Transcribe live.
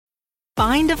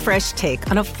Find a fresh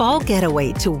take on a fall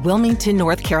getaway to Wilmington,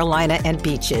 North Carolina and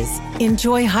beaches.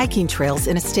 Enjoy hiking trails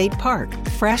in a state park,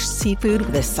 fresh seafood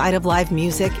with a side of live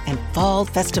music, and fall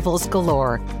festivals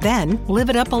galore. Then live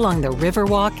it up along the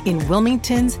Riverwalk in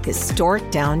Wilmington's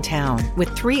historic downtown.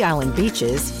 With 3 island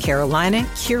beaches, Carolina,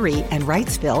 Curie, and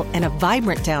Wrightsville, and a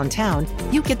vibrant downtown,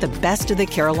 you get the best of the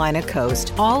Carolina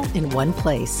coast all in one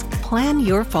place. Plan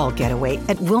your fall getaway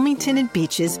at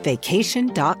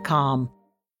WilmingtonandBeachesVacation.com.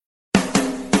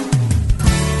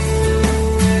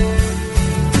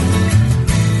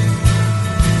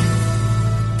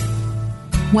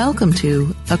 Welcome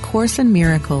to A Course in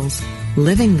Miracles,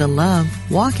 Living the Love,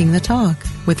 Walking the Talk,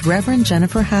 with Reverend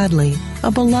Jennifer Hadley,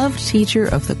 a beloved teacher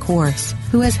of the Course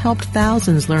who has helped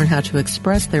thousands learn how to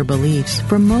express their beliefs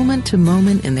from moment to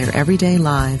moment in their everyday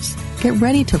lives. Get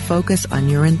ready to focus on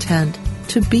your intent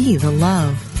to be the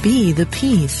love, be the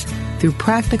peace, through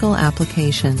practical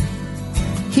application.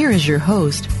 Here is your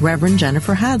host, Reverend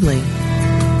Jennifer Hadley.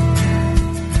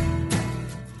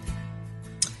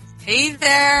 Hey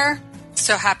there.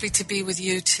 So happy to be with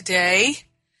you today.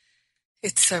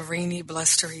 It's a rainy,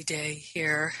 blustery day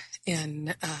here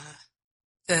in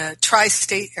the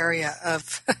tri-state area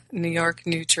of New York,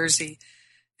 New Jersey,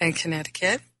 and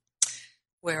Connecticut,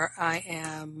 where I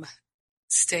am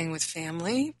staying with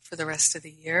family for the rest of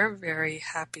the year. Very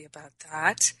happy about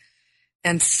that.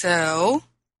 And so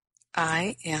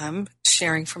I am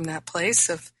sharing from that place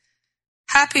of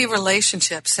happy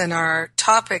relationships. And our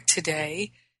topic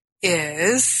today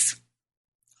is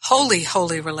holy,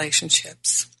 holy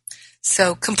relationships.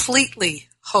 So completely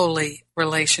holy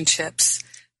relationships.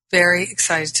 Very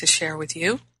excited to share with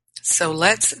you. So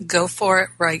let's go for it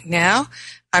right now.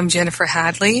 I'm Jennifer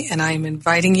Hadley, and I am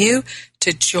inviting you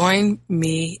to join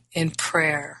me in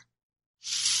prayer.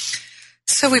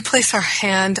 So we place our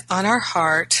hand on our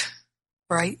heart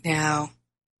right now.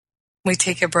 We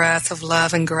take a breath of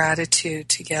love and gratitude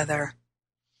together.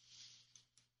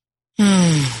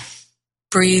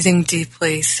 Breathing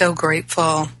deeply, so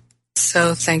grateful,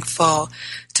 so thankful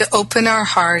to open our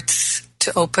hearts,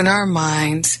 to open our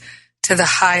minds to the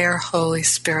higher Holy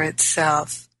Spirit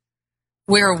self.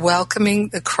 We're welcoming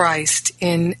the Christ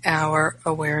in our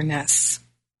awareness.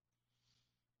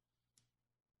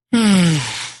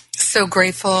 So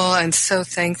grateful and so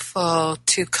thankful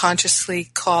to consciously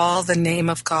call the name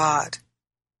of God.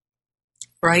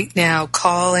 Right now,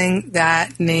 calling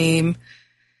that name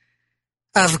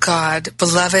of God.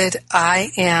 Beloved,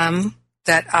 I am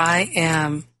that I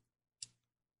am.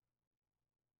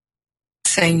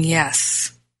 Saying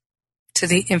yes to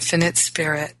the infinite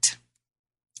spirit.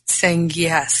 Saying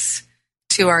yes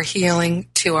to our healing,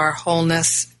 to our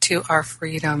wholeness, to our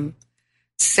freedom.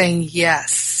 Saying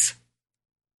yes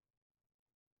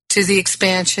to the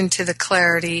expansion, to the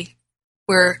clarity.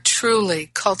 We're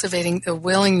truly cultivating the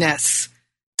willingness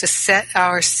to set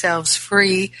ourselves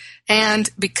free. And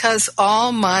because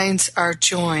all minds are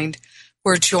joined,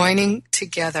 we're joining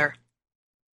together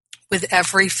with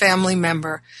every family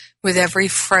member, with every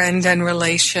friend and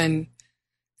relation,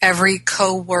 every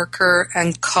co-worker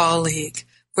and colleague.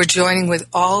 We're joining with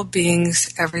all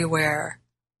beings everywhere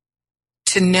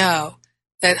to know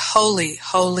that holy,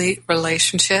 holy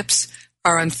relationships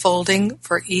are unfolding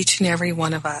for each and every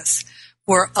one of us.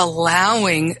 We're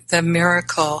allowing the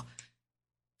miracle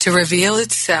to reveal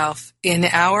itself in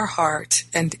our heart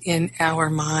and in our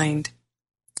mind.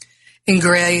 In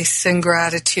grace and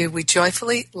gratitude, we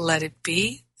joyfully let it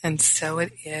be, and so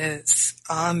it is.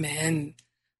 Amen.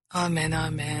 Amen,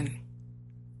 amen.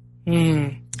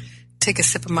 Take a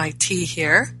sip of my tea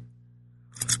here.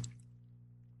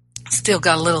 Still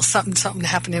got a little something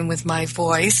happening with my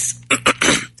voice,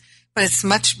 but it's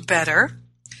much better.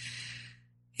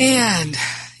 And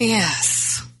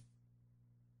yes,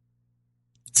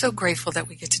 so grateful that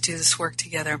we get to do this work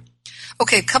together.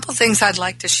 Okay, a couple things I'd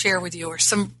like to share with you are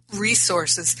some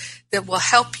resources that will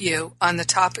help you on the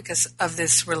topic of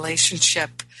this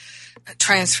relationship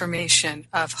transformation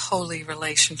of holy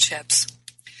relationships.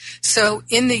 So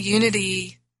in the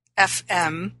Unity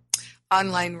FM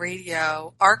online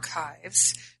radio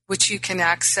archives, which you can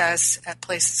access at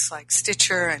places like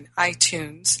Stitcher and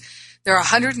iTunes, there are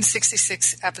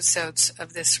 166 episodes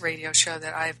of this radio show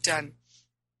that I have done.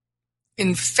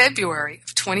 In February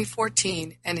of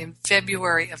 2014 and in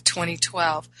February of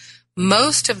 2012,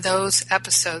 most of those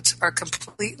episodes are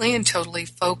completely and totally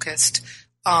focused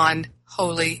on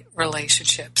holy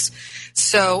relationships.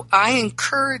 So I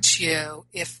encourage you,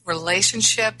 if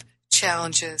relationship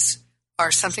challenges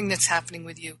are something that's happening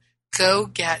with you, go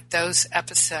get those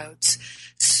episodes.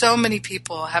 So many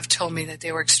people have told me that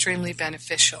they were extremely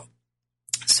beneficial.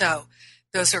 So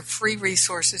Those are free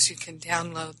resources. You can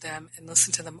download them and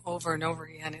listen to them over and over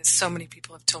again, as so many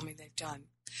people have told me they've done.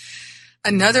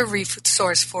 Another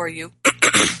resource for you,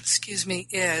 excuse me,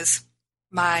 is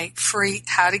my free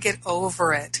How to Get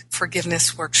Over It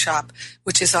Forgiveness Workshop,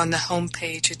 which is on the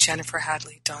homepage at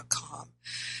jenniferhadley.com.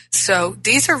 So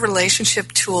these are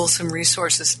relationship tools and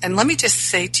resources. And let me just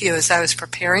say to you, as I was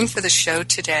preparing for the show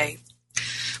today,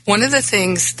 one of the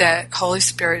things that Holy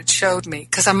Spirit showed me,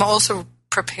 because I'm also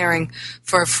preparing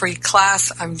for a free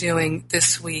class I'm doing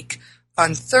this week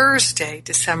on Thursday,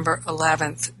 December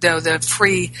 11th, though the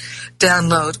free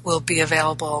download will be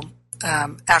available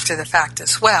after the fact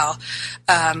as well.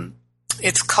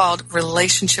 It's called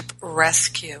Relationship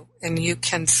Rescue, and you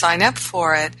can sign up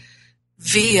for it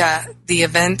via the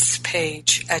events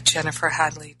page at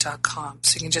jenniferhadley.com.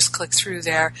 So you can just click through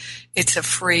there. It's a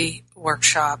free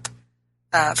workshop,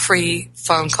 free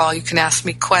phone call. You can ask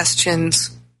me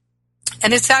questions.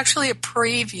 And it's actually a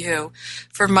preview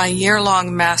for my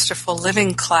year-long Masterful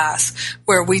Living class,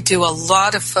 where we do a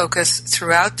lot of focus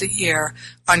throughout the year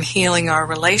on healing our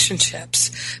relationships.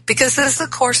 Because as the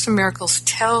Course in Miracles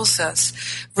tells us,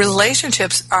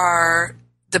 relationships are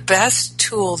the best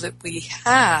tool that we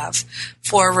have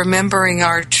for remembering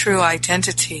our true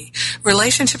identity.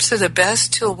 Relationships are the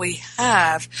best tool we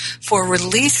have for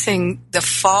releasing the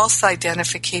false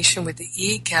identification with the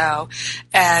ego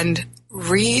and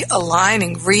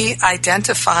realigning,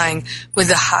 re-identifying with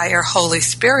the higher Holy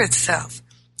Spirit self.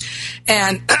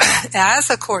 And as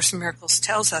A Course in Miracles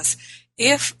tells us,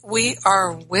 if we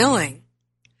are willing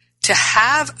to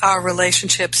have our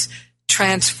relationships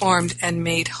transformed and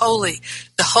made holy,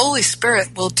 the Holy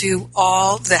Spirit will do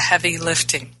all the heavy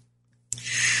lifting.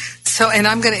 So, and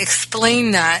I'm going to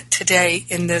explain that today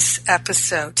in this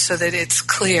episode so that it's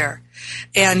clear.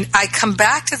 And I come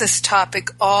back to this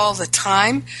topic all the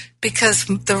time because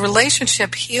the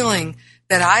relationship healing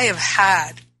that I have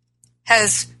had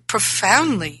has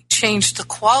profoundly changed the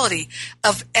quality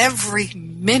of every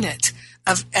minute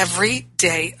of every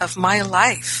day of my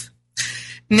life.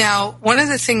 Now, one of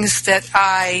the things that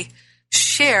I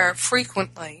share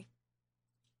frequently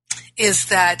is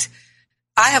that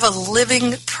I have a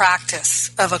living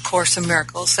practice of A Course in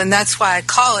Miracles, and that's why I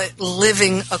call it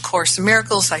Living A Course in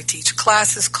Miracles. I teach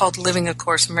classes called Living A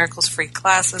Course in Miracles, free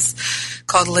classes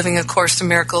called Living A Course in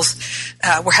Miracles.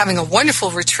 We're having a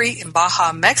wonderful retreat in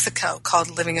Baja, Mexico called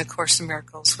Living A Course in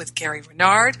Miracles with Gary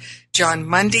Renard, John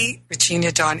Mundy,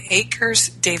 Regina Dawn Akers,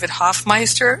 David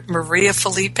Hoffmeister, Maria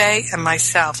Felipe, and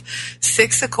myself.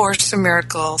 6 A Course in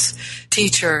Miracles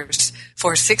teachers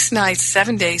for 6 nights,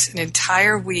 7 days, an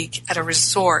entire week at a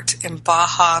resort in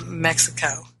Baja,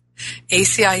 Mexico.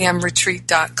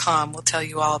 ACIMretreat.com will tell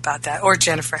you all about that, or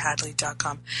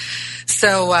jenniferhadley.com.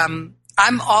 So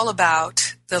I'm all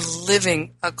about the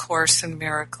living A Course in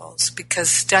Miracles because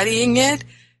studying it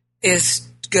is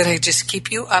going to just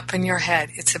keep you up in your head.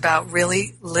 It's about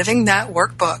really living that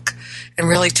workbook and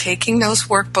really taking those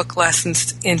workbook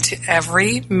lessons into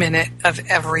every minute of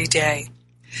every day.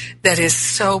 That is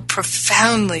so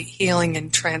profoundly healing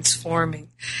and transforming.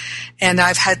 And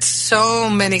I've had so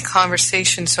many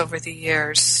conversations over the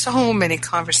years, so many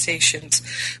conversations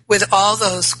with all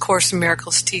those Course in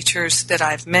Miracles teachers that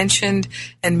I've mentioned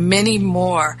and many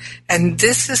more. And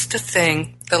this is the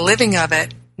thing, the living of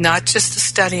it, not just the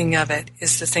studying of it,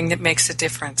 is the thing that makes a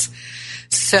difference.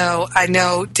 So I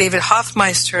know David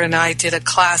Hoffmeister and I did a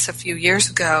class a few years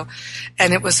ago,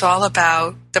 and it was all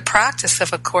about the practice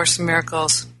of A Course in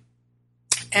Miracles.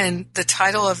 And the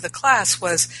title of the class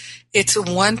was, It's a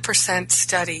 1%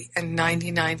 Study and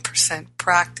 99%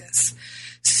 Practice.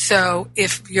 So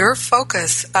if your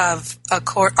focus of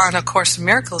on A Course in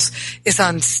Miracles is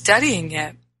on studying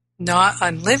it, not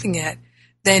on living it,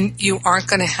 then you aren't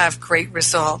going to have great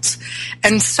results.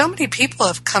 And so many people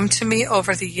have come to me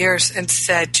over the years and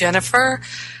said, Jennifer,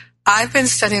 I've been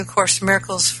studying A Course in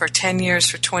Miracles for 10 years,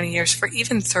 for 20 years, for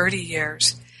even 30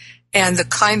 years. And the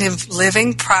kind of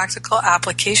living practical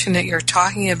application that you're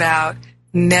talking about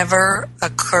never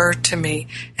occurred to me.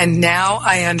 And now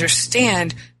I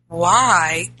understand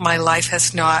why my life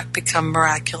has not become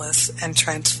miraculous and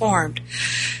transformed.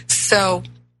 So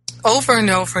over and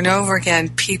over and over again,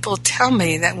 people tell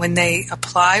me that when they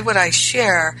apply what I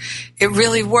share, it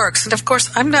really works. And of course,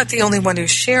 I'm not the only one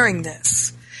who's sharing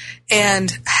this.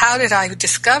 And how did I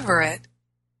discover it?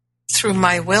 Through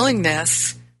my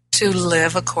willingness to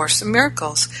live A Course in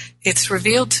Miracles. It's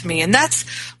revealed to me. And that's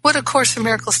what A Course in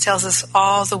Miracles tells us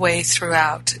all the way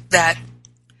throughout, that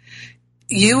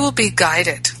you will be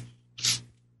guided.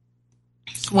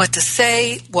 What to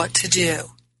say, what to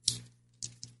do.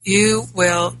 You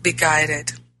will be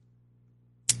guided.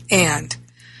 And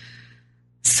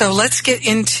so So let's get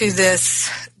into this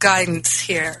guidance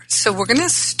here. So we're going to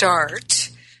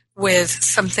start with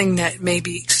something that may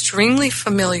be extremely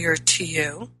familiar to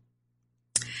you.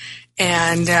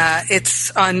 And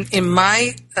it's in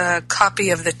my copy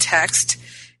of the text.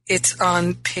 It's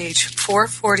on page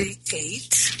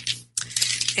 448.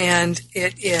 And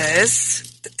it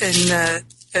is in the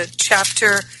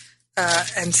chapter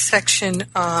and section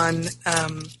on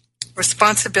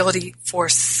responsibility for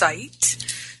sight.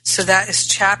 So that is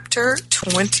chapter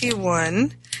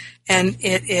 21, and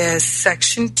it is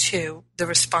section 2, the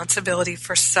responsibility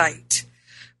for sight,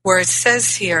 where it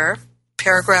says here,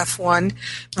 paragraph 1,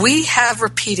 we have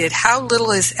repeated how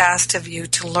little is asked of you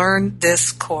to learn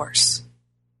this course.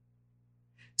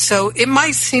 So it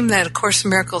might seem that A Course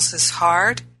in Miracles is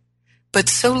hard, but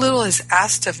so little is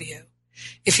asked of you.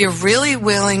 If you're really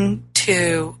willing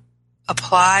to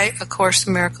apply A Course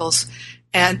in Miracles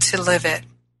and to live it,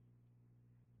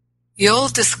 you'll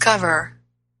discover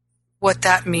what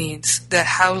that means, that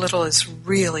how little is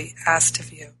really asked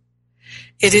of you.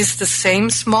 It is the same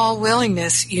small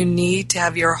willingness you need to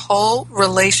have your whole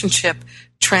relationship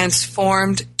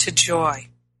transformed to joy.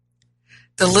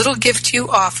 The little gift you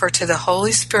offer to the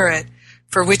Holy Spirit,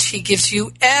 for which He gives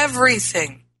you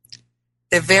everything,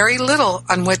 the very little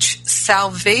on which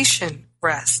salvation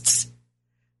rests,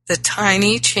 the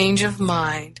tiny change of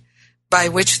mind by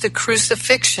which the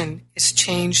crucifixion is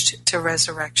changed to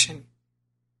resurrection.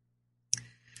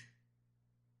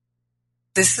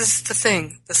 This is the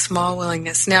thing, the small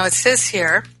willingness. Now it says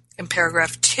here in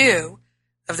paragraph 2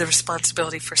 of the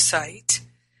responsibility for sight,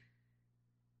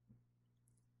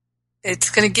 it's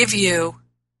going to give you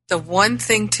the one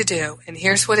thing to do. And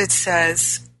here's what it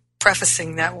says,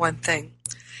 prefacing that one thing.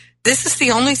 This is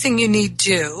the only thing you need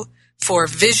do for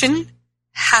vision,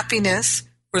 happiness,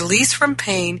 release from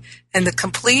pain, and the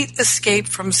complete escape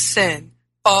from sin,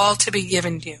 all to be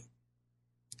given you.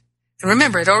 And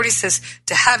remember, it already says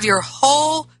to have your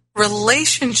whole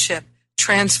relationship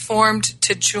transformed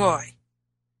to joy.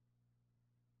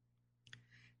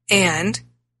 And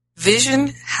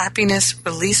vision, happiness,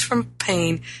 release from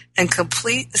pain, and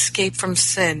complete escape from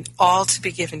sin, all to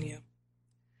be given you.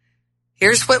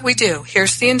 Here's what we do.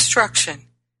 Here's the instruction.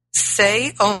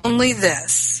 Say only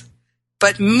this,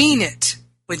 but mean it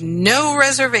with no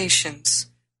reservations,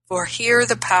 for here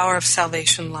the power of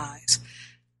salvation lies.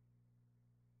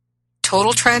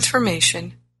 Total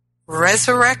transformation,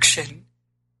 resurrection,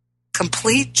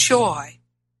 complete joy,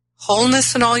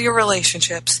 wholeness in all your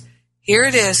relationships. Here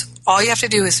it is. All you have to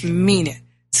do is mean it.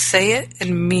 Say it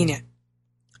and mean it.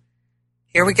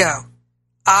 Here we go.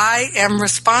 I am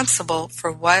responsible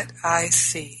for what I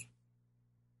see.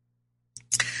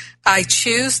 I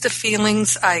choose the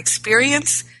feelings I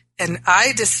experience, and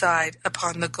I decide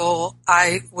upon the goal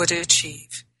I would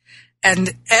achieve.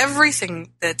 And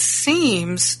everything that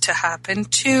seems to happen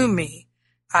to me,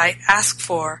 I ask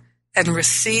for and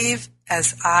receive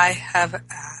as I have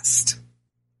asked.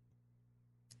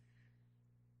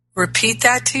 Repeat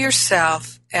that to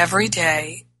yourself every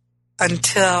day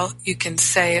until you can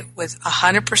say it with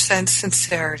 100%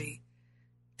 sincerity.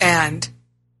 And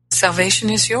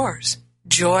salvation is yours.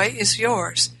 Joy is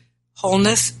yours.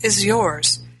 Wholeness is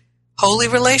yours. Holy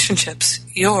relationships,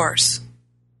 yours.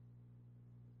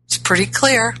 It's pretty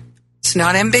clear. It's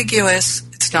not ambiguous.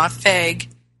 It's not vague.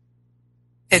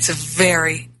 It's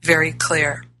very, very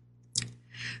clear.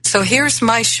 So here's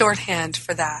my shorthand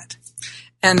for that.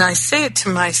 And I say it to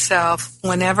myself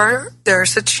whenever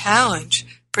there's a challenge,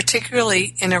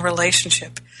 particularly in a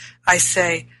relationship. I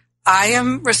say, I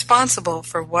am responsible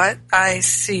for what I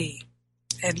see,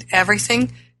 and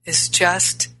everything is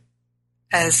just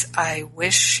as I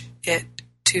wish it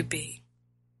to be.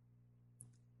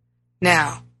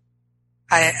 Now,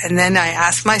 then I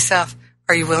ask myself,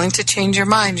 are you willing to change your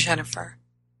mind, Jennifer?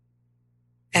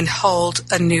 And hold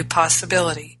a new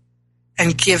possibility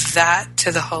and give that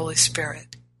to the Holy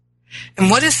Spirit.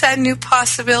 And what is that new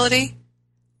possibility?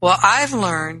 Well, I've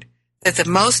learned that the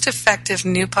most effective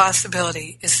new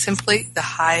possibility is simply the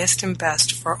highest and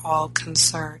best for all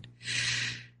concerned.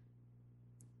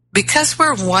 Because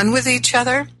we're one with each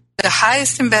other, the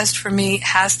highest and best for me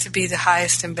has to be the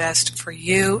highest and best for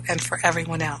you and for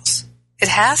everyone else. It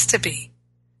has to be.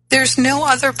 There's no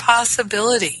other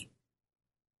possibility.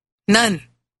 None.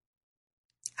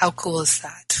 How cool is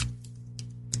that?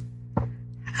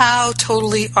 How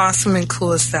totally awesome and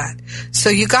cool is that? So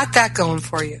you got that going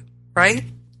for you, right?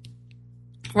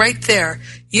 Right there.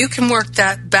 You can work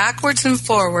that backwards and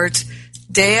forwards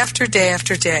day after day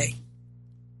after day.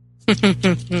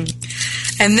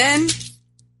 And then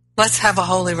let's have a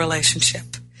holy relationship.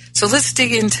 So let's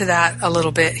dig into that a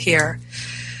little bit here.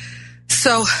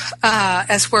 So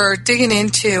as we're digging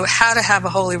into how to have a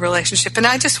holy relationship, and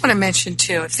I just want to mention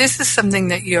too, if this is something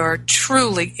that you're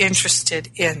truly interested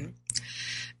in,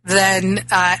 then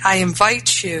I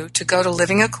invite you to go to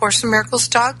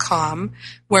livingacourseofmiracles.com,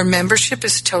 where membership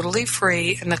is totally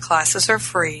free and the classes are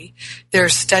free.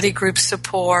 There's study group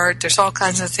support. There's all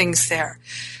kinds of things there.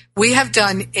 We have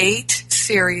done 8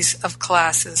 series of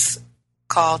classes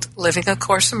called Living A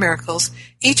Course in Miracles,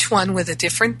 each one with a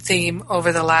different theme.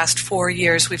 Over the last 4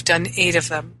 years, we've done 8 of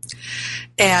them.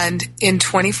 And in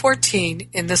 2014,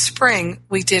 in the spring,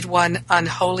 we did one on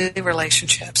holy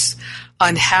relationships,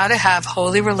 on how to have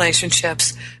holy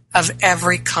relationships of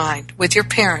every kind, with your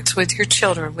parents, with your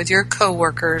children, with your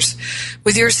coworkers,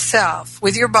 with yourself,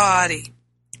 with your body,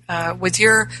 with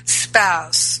your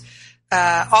spouse,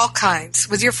 all kinds,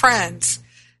 with your friends.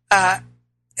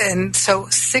 And so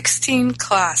 16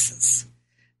 classes.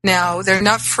 Now, they're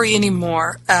not free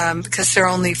anymore because they're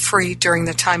only free during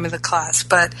the time of the class,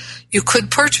 but you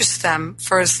could purchase them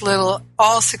for as little,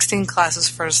 all 16 classes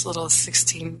for as little as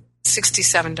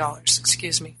 $67,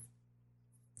 excuse me.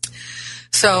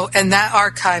 So, and that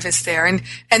archive is there, and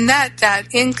that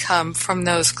income from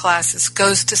those classes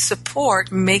goes to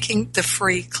support making the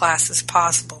free classes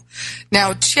possible.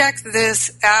 Now, check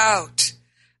this out.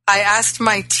 I asked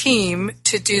my team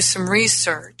to do some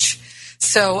research.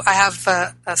 So I have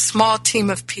a small team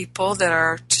of people that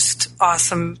are just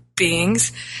awesome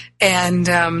beings, and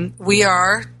we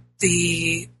are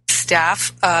the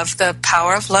staff of the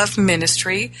Power of Love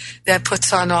Ministry that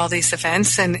puts on all these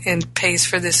events and pays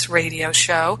for this radio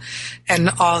show and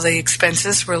all the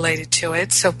expenses related to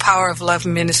it. So Power of Love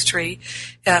Ministry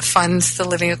funds the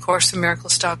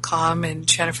livingacourseofmiracles.com and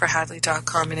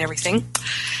jenniferhadley.com and everything.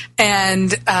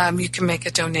 And you can make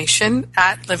a donation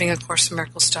at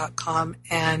livingacourseofmiracles.com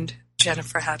and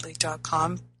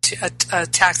jenniferhadley.com to a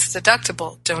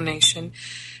tax-deductible donation.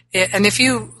 And if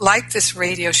you like this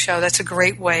radio show, that's a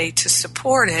great way to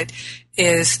support it,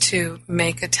 is to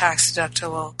make a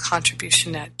tax-deductible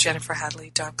contribution at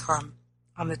jenniferhadley.com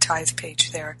on the tithe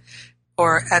page there,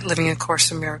 or at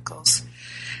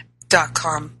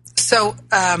livingacourseofmiracles.com. So,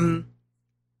 I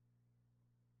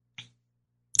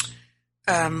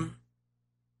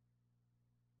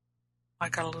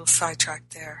got a little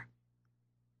sidetracked there.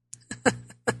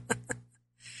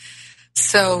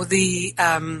 So the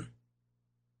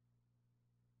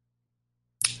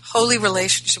holy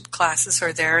relationship classes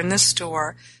are there in the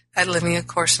store at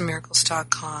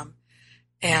livingacourseofmiracles.com,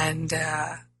 and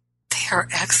they are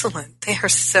excellent. They are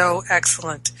so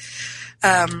excellent.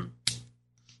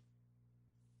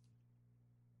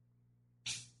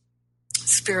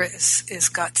 Spirit is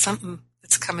got something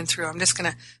that's coming through. I'm just going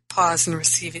to pause and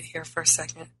receive it here for a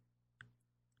second.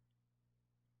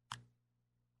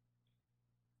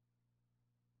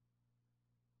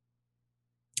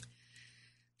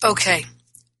 Okay.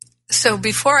 So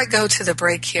before I go to the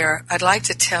break here, I'd like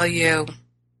to tell you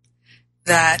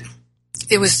that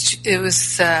it was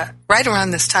right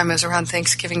around this time, it was around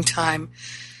Thanksgiving time,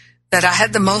 that I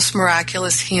had the most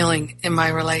miraculous healing in my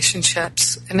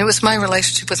relationships. And it was my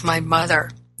relationship with my mother.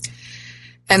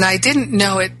 And I didn't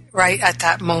know it right at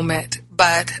that moment,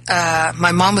 but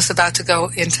my mom was about to go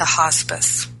into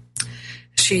hospice.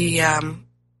 She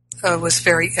was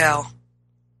very ill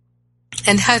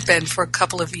and had been for a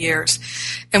couple of years.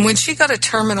 And when she got a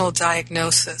terminal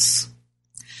diagnosis,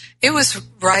 it was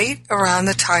right around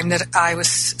the time that I was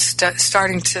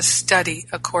starting to study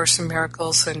A Course in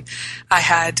Miracles, and I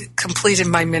had completed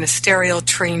my ministerial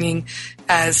training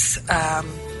as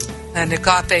an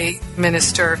Agape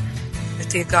minister at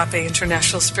the Agape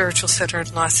International Spiritual Center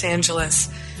in Los Angeles.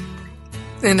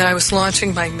 And I was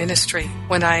launching my ministry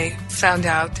when I found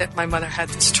out that my mother had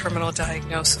this terminal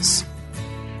diagnosis.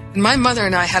 And my mother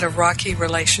and I had a rocky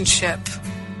relationship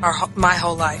my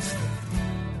whole life.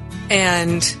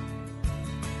 And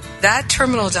that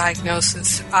terminal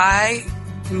diagnosis, I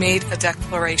made a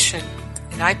declaration,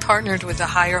 and I partnered with the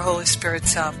higher Holy Spirit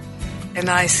self, and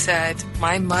I said,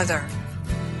 my mother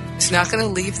is not going to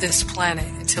leave this planet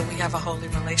until we have a holy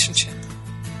relationship.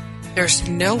 There's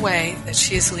no way that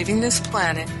she is leaving this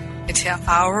planet until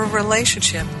our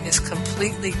relationship is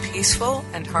completely peaceful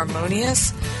and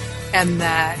harmonious, and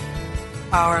that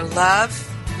our love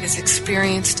is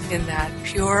experienced in that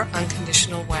pure,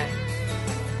 unconditional way.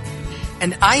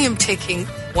 And I am taking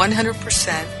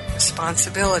 100%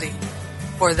 responsibility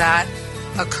for that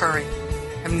occurring.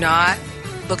 I'm not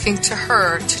looking to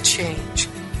her to change.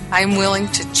 I'm willing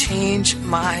to change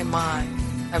my mind.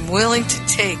 I'm willing to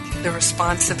take the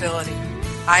responsibility.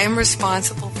 I am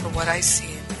responsible for what I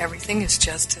see, and everything is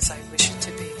just as I wish it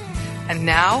to be. And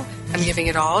now I'm giving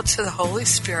it all to the Holy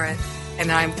Spirit,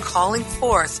 and I'm calling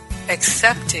forth,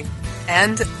 accepting,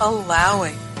 and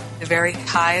allowing the very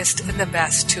highest and the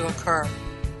best to occur.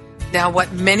 Now,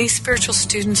 what many spiritual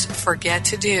students forget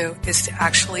to do is to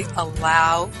actually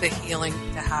allow the healing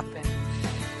to happen.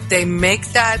 They make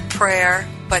that prayer,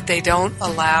 but they don't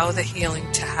allow the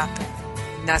healing to happen.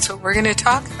 And that's what we're going to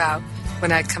talk about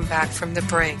when I come back from the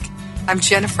break. I'm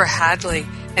Jennifer Hadley,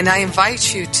 and I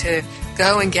invite you to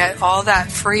go and get all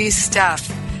that free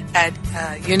stuff at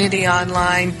Unity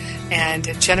Online and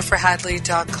at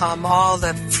jenniferhadley.com, all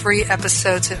the free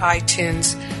episodes at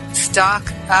iTunes.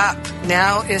 Stock up.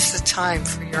 Now is the time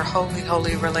for your holy,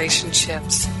 holy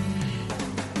relationships.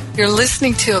 You're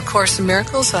listening to A Course in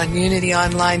Miracles on Unity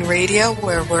Online Radio,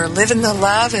 where we're living the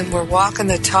love and we're walking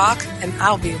the talk, and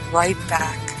I'll be right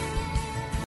back.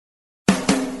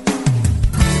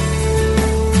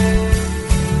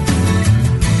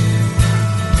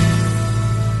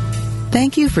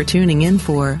 Thank you for tuning in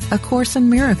for A Course in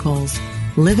Miracles,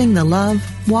 living the love,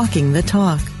 walking the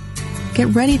talk. Get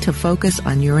ready to focus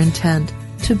on your intent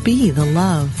to be the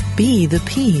love, be the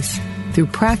peace, through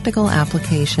practical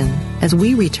application as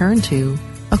we return to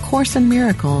A Course in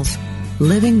Miracles,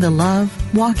 living the love,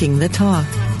 walking the talk.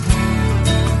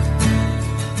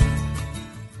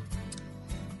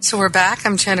 So we're back.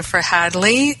 I'm Jennifer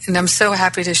Hadley, and I'm so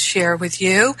happy to share with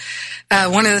you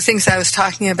one of the things I was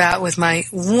talking about with my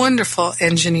wonderful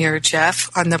engineer, Jeff,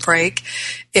 on the break,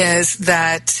 is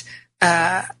that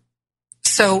the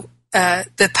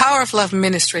Power of Love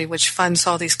Ministry, which funds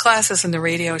all these classes and the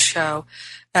radio show,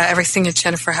 everything at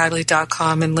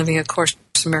jenniferhadley.com and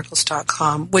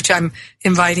livingacourseinmiracles.com, which I'm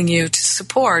inviting you to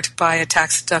support by a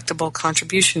tax-deductible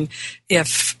contribution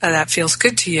if that feels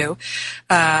good to you,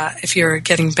 if you're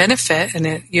getting benefit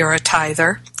and you're a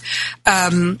tither.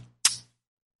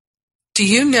 Do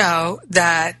you know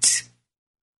that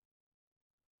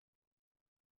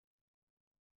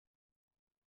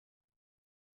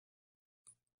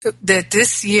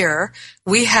this year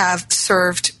we have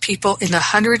served people in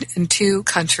 102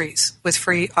 countries with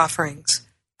free offerings?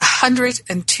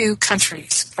 102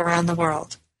 countries around the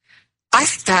world. I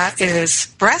think that is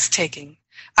breathtaking.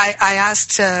 I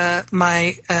asked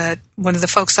my one of the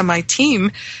folks on my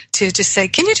team to just say,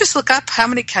 can you just look up how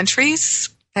many countries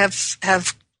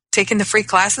have taken the free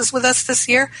classes with us this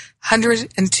year?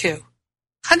 102.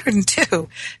 102.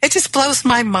 It just blows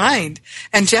my mind.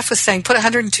 And Jeff was saying, put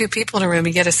 102 people in a room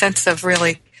and get a sense of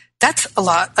really, that's a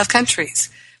lot of countries.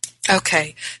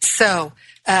 Okay. So,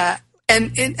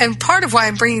 and part of why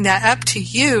I'm bringing that up to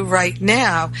you right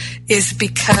now is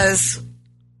because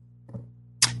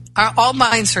all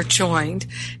minds are joined.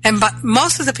 And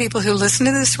most of the people who listen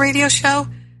to this radio show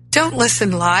don't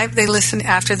listen live. They listen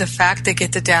after the fact. They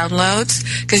get the downloads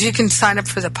because you can sign up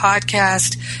for the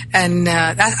podcast. And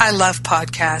I love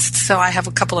podcasts. So I have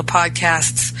a couple of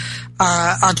podcasts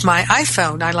on my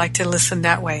iPhone. I like to listen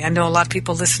that way. I know a lot of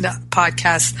people listen to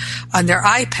podcasts on their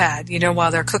iPad,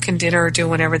 while they're cooking dinner or doing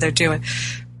whatever they're doing.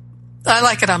 I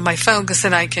like it on my phone because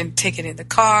then I can take it in the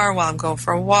car while I'm going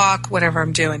for a walk, whatever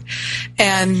I'm doing.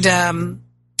 And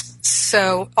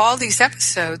so all these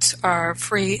episodes are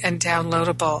free and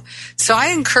downloadable. So I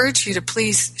encourage you to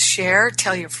please share,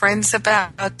 tell your friends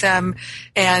about them,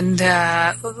 and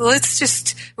let's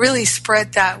just really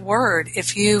spread that word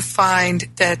if you find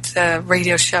that the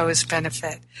radio show is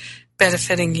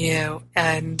benefiting you.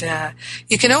 And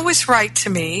you can always write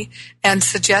to me and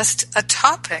suggest a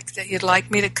topic that you'd like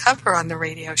me to cover on the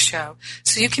radio show.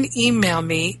 So you can email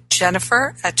me,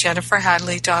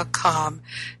 Jennifer@jenniferhadley.com,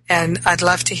 and I'd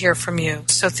love to hear from you.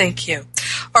 So thank you.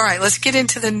 All right, let's get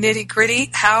into the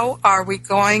nitty-gritty. How are we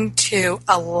going to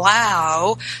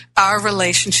allow our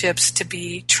relationships to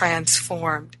be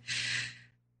transformed?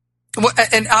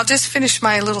 And I'll just finish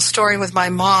my little story with my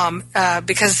mom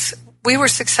because we were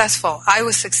successful. I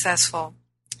was successful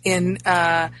in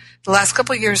the last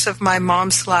couple of years of my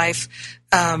mom's life,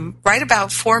 right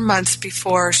about 4 months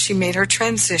before she made her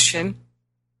transition,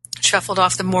 shuffled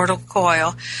off the mortal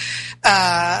coil.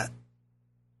 I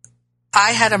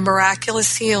had a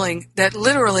miraculous healing that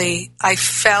literally I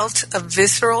felt a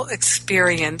visceral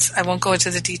experience. I won't go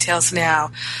into the details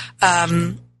now,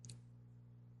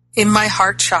 in my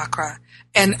heart chakra.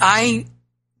 And I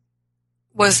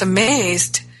was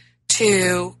amazed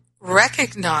to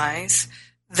recognize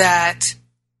that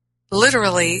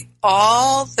literally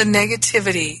all the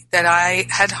negativity that I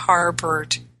had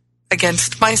harbored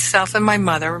against myself and my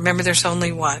mother, remember there's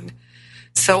only one,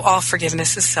 so all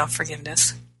forgiveness is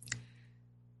self-forgiveness.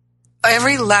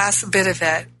 Every last bit of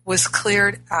it was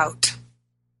cleared out.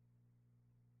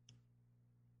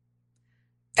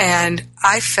 And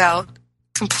I felt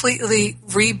completely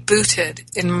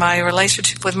rebooted in my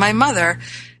relationship with my mother,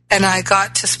 and I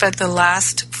got to spend the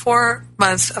last 4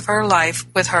 months of her life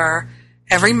with her,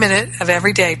 every minute of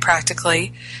every day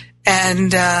practically,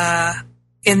 and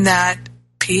in that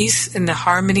peace, in the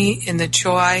harmony, in the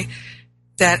joy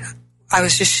that I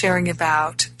was just sharing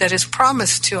about, that is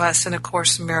promised to us in A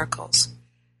Course in Miracles.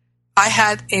 I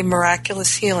had a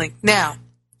miraculous healing. Now,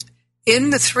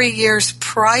 in the 3 years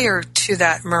prior to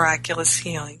that miraculous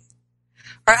healing,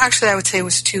 or actually I would say it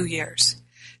was 2 years,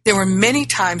 there were many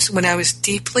times when I was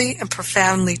deeply and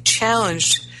profoundly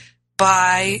challenged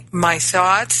by my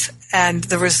thoughts and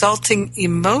the resulting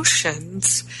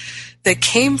emotions that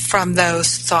came from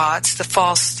those thoughts, the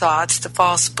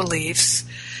false beliefs.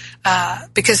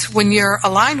 Because when you're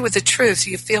aligned with the truth,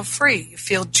 you feel free, you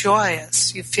feel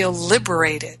joyous, you feel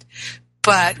liberated.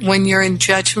 But when you're in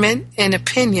judgment and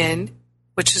opinion,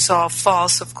 which is all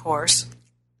false, of course,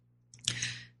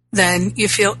 then you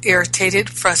feel irritated,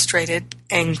 frustrated,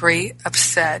 angry,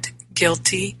 upset,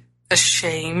 guilty,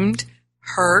 ashamed,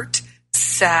 hurt,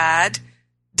 sad,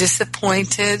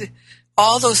 disappointed.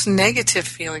 All those negative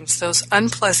feelings, those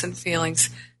unpleasant feelings,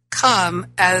 come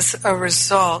as a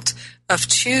result of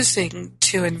choosing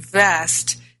to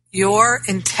invest your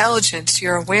intelligence,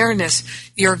 your awareness,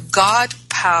 your God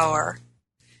power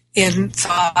in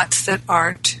thoughts that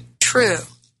aren't true.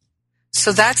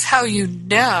 So that's how you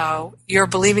know you're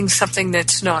believing something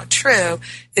that's not true,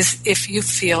 is if you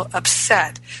feel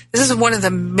upset. This is one of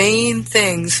the main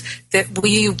things that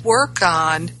we work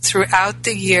on throughout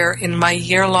the year in my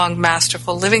year-long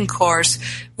Masterful Living course,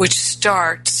 which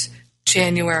starts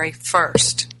January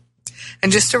 1st.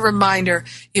 And just a reminder,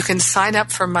 you can sign up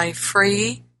for my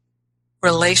free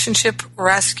relationship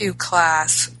rescue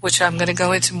class, which I'm going to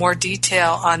go into more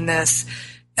detail on this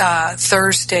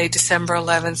Thursday, December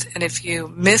 11th. And if you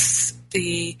miss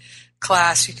the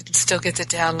class, you can still get the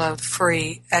download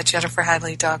free at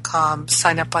jenniferhadley.com.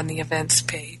 Sign up on the events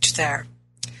page there.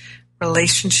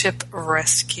 Relationship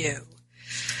rescue.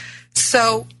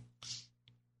 So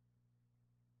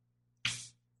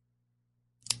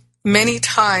many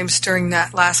times during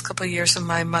that last couple of years of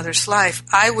my mother's life,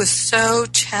 I was so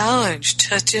challenged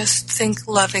to just think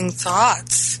loving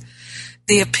thoughts.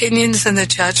 The opinions and the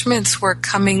judgments were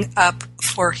coming up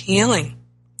for healing,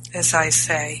 as I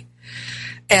say.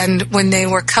 And when they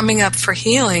were coming up for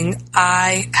healing,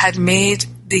 I had made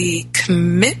the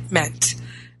commitment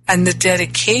and the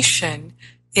dedication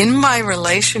in my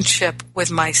relationship with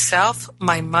myself,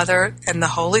 my mother, and the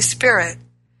Holy Spirit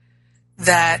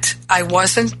that I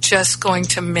wasn't just going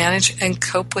to manage and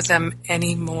cope with them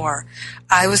anymore.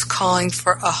 I was calling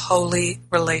for a holy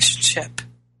relationship.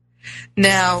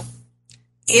 Now,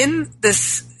 in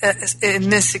this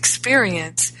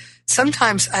experience,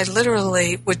 sometimes I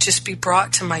literally would just be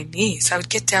brought to my knees. I would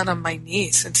get down on my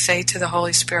knees and say to the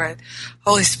Holy Spirit,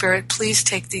 please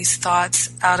take these thoughts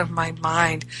out of my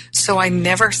mind so I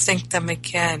never think them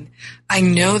again. I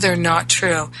know they're not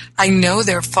true. I know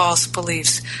they're false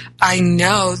beliefs. I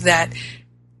know that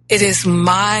it is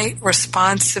my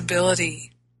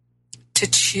responsibility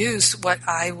to choose what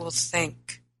I will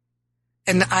think.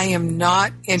 And I am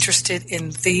not interested in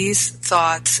these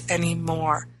thoughts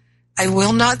anymore. I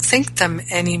will not think them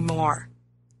anymore.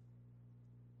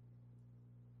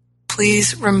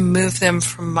 Please remove them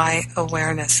from my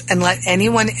awareness and let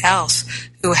anyone else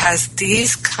who has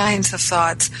these kinds of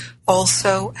thoughts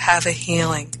also have a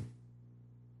healing.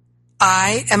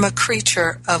 I am a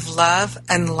creature of love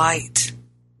and light.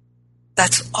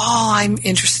 That's all I'm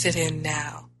interested in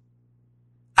now.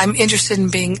 I'm interested in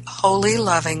being wholly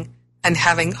loving and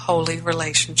having holy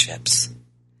relationships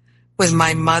with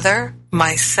my mother,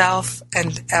 myself,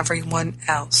 and everyone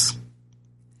else.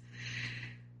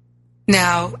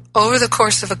 Now, over the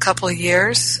course of a couple of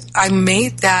years, I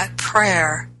made that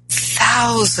prayer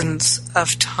thousands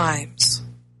of times.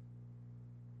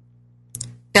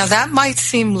 Now, that might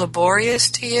seem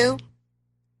laborious to you,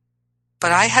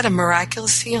 but I had a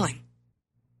miraculous healing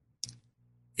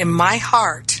in my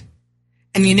heart.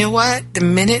 And you know what? The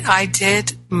minute I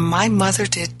did, my mother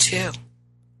did too.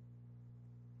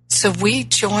 So we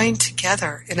joined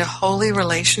together in a holy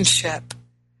relationship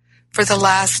for the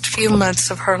last few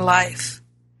months of her life.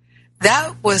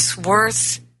 That was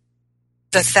worth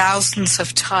the thousands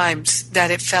of times that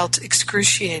it felt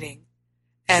excruciating.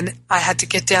 And I had to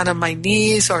get down on my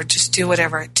knees or just do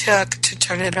whatever it took to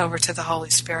turn it over to the Holy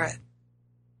Spirit.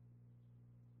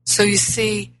 So you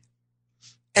see,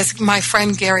 as my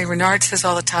friend Gary Renard says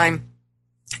all the time,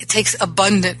 it takes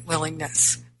abundant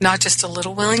willingness, not just a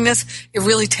little willingness. It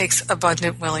really takes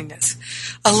abundant willingness.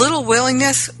 A little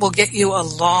willingness will get you a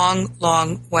long,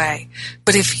 long way.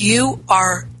 But if you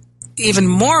are even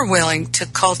more willing to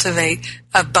cultivate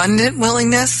abundant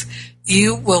willingness,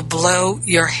 you will blow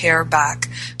your hair back.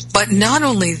 But not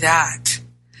only that,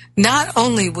 not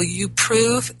only will you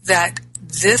prove that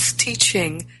this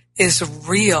teaching is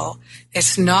real,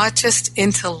 it's not just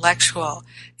intellectual,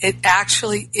 it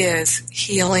actually is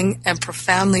healing and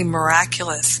profoundly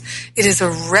miraculous. It is a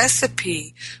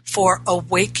recipe for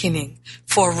awakening,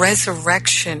 for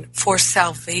resurrection, for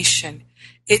salvation.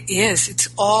 It is. It's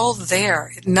all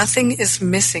there. Nothing is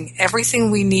missing.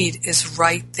 Everything we need is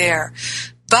right there.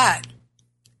 But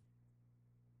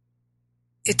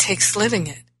it takes living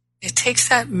it. It takes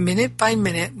that minute by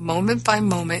minute, moment by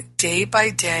moment, day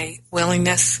by day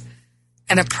willingness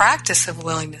and a practice of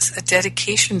willingness, a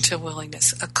dedication to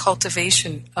willingness, a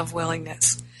cultivation of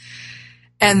willingness.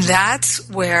 And that's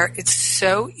where it's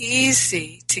so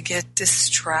easy to get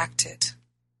distracted.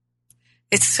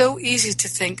 It's so easy to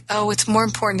think, oh, it's more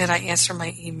important that I answer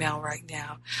my email right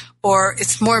now. Or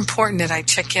it's more important that I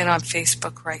check in on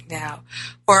Facebook right now.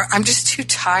 Or I'm just too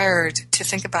tired to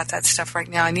think about that stuff right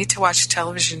now. I need to watch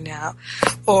television now.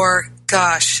 Or,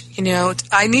 gosh,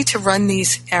 I need to run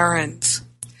these errands.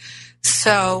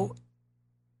 So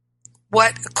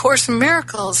what A Course in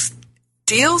Miracles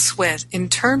deals with in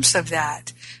terms of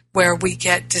that, where we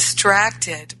get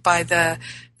distracted by the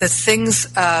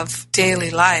things of daily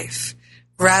life,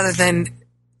 rather than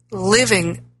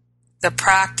living the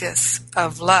practice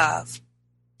of love.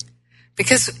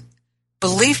 Because,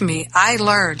 believe me, I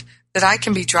learned that I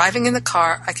can be driving in the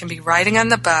car, I can be riding on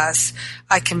the bus,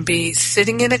 I can be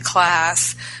sitting in a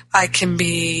class, I can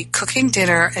be cooking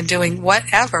dinner and doing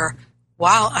whatever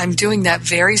while I'm doing that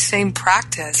very same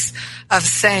practice of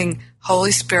saying,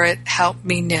 Holy Spirit, help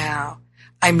me now.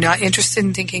 I'm not interested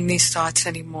in thinking these thoughts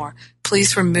anymore.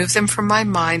 Please remove them from my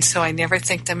mind so I never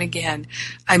think them again.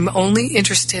 I'm only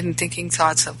interested in thinking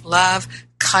thoughts of love,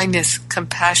 kindness,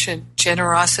 compassion,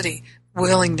 generosity,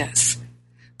 willingness.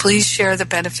 Please share the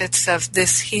benefits of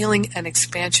this healing and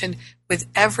expansion with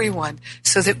everyone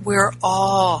so that we're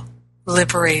all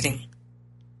liberating,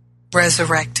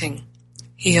 resurrecting,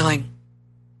 healing.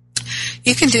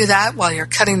 You can do that while you're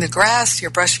cutting the grass, you're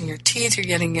brushing your teeth, you're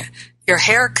getting your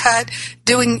hair cut,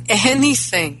 doing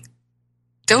anything.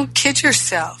 Don't kid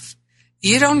yourself.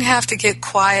 You don't have to get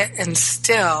quiet and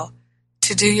still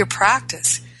to do your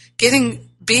practice.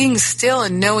 Being still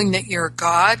and knowing that you're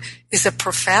God is a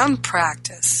profound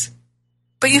practice.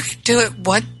 But you can do it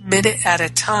 1 minute at a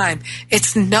time.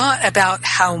 It's not about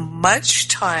how much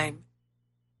time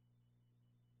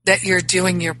that you're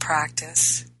doing your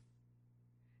practice.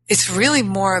 It's really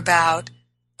more about,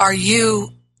 are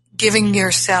you giving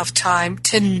yourself time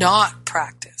to not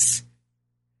practice?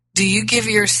 Do you give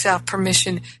yourself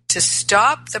permission to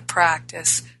stop the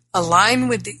practice, align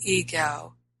with the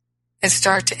ego, and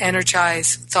start to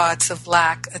energize thoughts of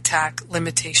lack, attack,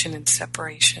 limitation, and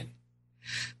separation?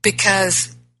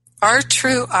 Because our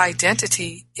true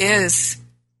identity is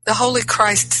the Holy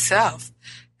Christ self.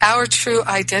 Our true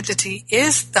identity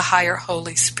is the higher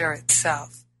Holy Spirit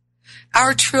self.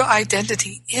 Our true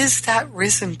identity is that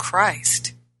risen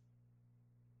Christ.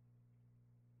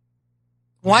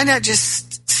 Why not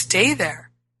just stay there?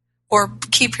 Or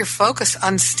keep your focus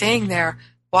on staying there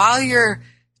while you're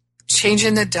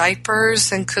changing the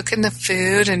diapers and cooking the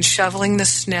food and shoveling the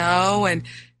snow and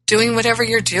doing whatever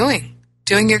you're doing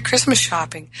your Christmas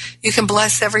shopping. You can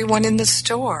bless everyone in the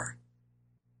store.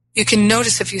 You can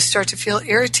notice if you start to feel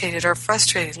irritated or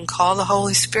frustrated and call the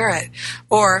Holy Spirit.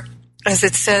 Or, as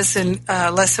it says in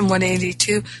Lesson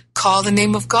 182, call the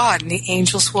name of God and the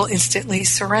angels will instantly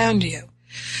surround you.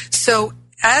 So,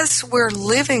 as we're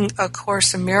living A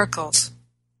Course in Miracles,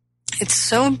 it's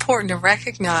so important to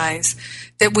recognize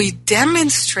that we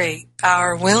demonstrate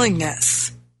our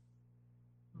willingness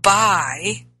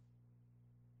by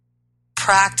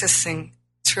practicing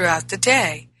throughout the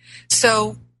day.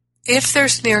 So if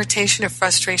there's an irritation or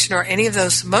frustration or any of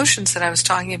those emotions that I was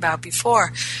talking about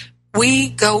before, we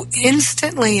go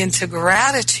instantly into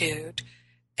gratitude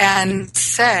and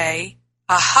say,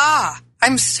 aha,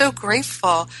 I'm so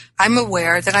grateful. I'm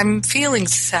aware that I'm feeling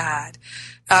sad.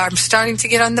 I'm starting to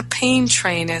get on the pain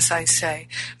train, as I say.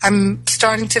 I'm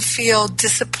starting to feel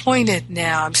disappointed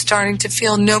now. I'm starting to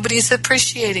feel nobody's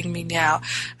appreciating me now.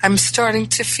 I'm starting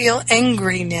to feel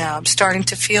angry now. I'm starting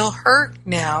to feel hurt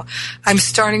now. I'm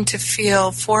starting to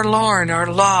feel forlorn or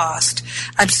lost.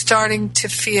 I'm starting to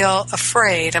feel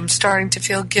afraid. I'm starting to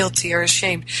feel guilty or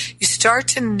ashamed. You start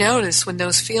to notice when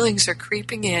those feelings are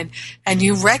creeping in, and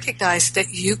you recognize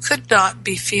that you could not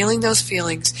be feeling those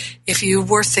feelings if you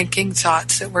were thinking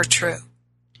thoughts that were true.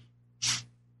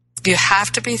 You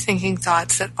have to be thinking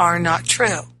thoughts that are not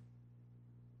true.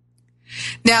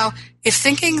 Now, if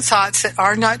thinking thoughts that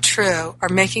are not true are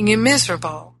making you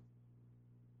miserable,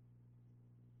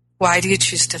 why do you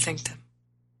choose to think them?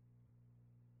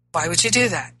 Why would you do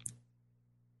that?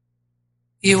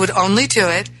 You would only do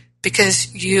it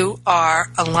because you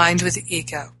are aligned with the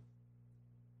ego.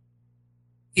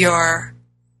 You're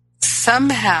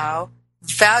somehow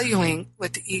valuing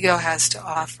what the ego has to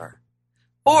offer.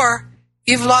 Or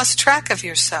you've lost track of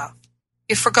yourself.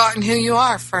 You've forgotten who you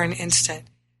are for an instant.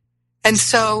 And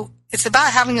so it's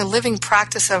about having a living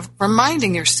practice of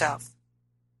reminding yourself.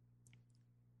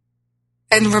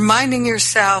 And reminding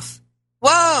yourself,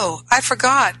 whoa, I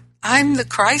forgot. I'm the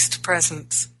Christ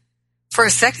presence. For a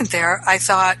second there, I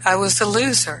thought I was a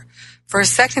loser. For a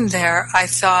second there, I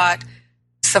thought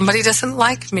somebody doesn't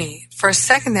like me. For a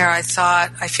second there, I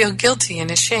thought I feel guilty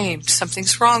and ashamed.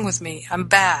 Something's wrong with me. I'm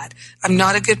bad. I'm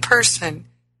not a good person.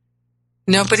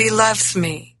 Nobody loves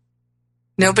me.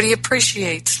 Nobody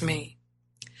appreciates me.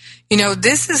 You know,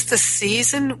 this is the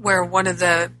season where one of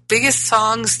the biggest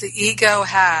songs the ego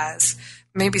has,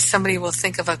 maybe somebody will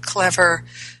think of a clever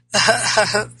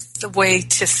the way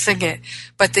to sing it,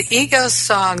 but the ego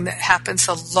song that happens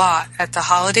a lot at the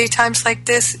holiday times like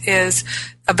this is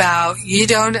about, you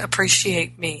don't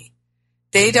appreciate me.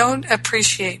 They don't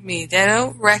appreciate me. They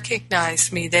don't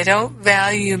recognize me. They don't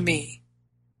value me.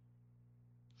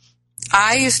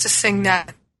 I used to sing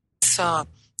that song.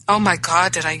 Oh my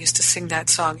God, did I used to sing that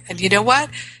song. And you know what?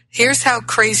 Here's how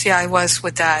crazy I was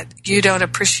with that "You Don't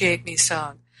Appreciate Me"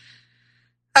 song.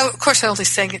 Oh, of course, I only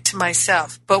sang it to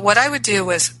myself. But what I would do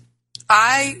was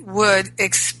I would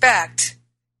expect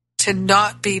to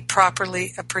not be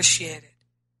properly appreciated.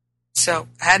 So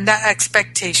I had that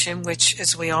expectation, which,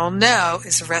 as we all know,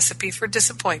 is a recipe for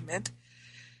disappointment.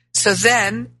 So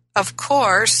then, of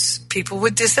course, people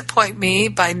would disappoint me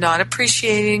by not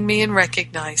appreciating me and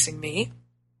recognizing me.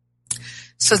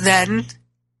 So then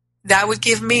that would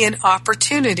give me an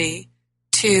opportunity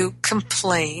to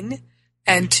complain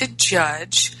and to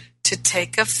judge, to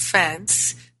take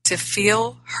offense, to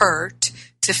feel hurt,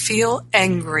 to feel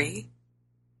angry,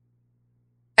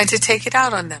 and to take it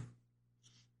out on them,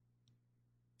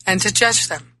 and to judge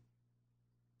them,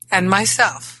 and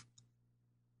myself,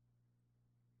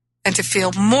 and to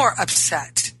feel more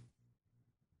upset.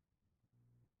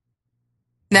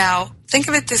 Now, think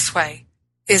of it this way.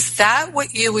 Is that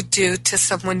what you would do to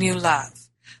someone you love?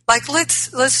 Like,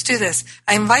 let's do this.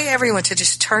 I invite everyone to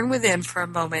just turn within for a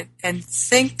moment and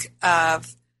think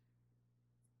of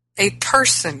a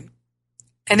person.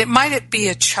 And it might be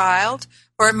a child,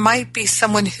 or it might be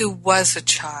someone who was a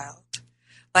child.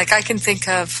 Like, I can think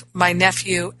of my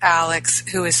nephew, Alex,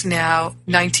 who is now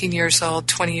 19 years old,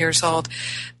 20 years old.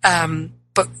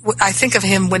 But I think of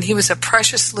him when he was a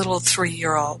precious little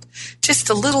 3-year-old. Just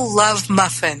a little love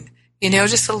muffin. You know,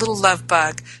 just a little love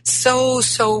bug.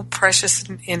 So precious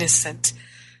and innocent.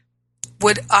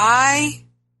 Would I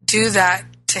do that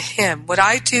to him? Would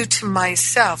I do to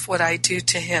myself what I do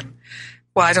to him?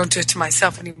 Well, I don't do it to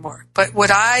myself anymore. But would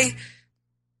I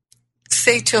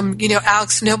say to him, you know,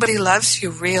 Alex, nobody loves you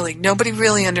really. Nobody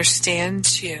really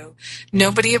understands you.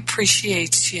 Nobody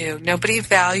appreciates you. Nobody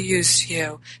values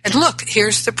you. And look,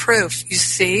 here's the proof. You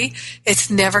see, it's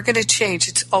never going to change.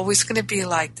 It's always going to be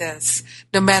like this.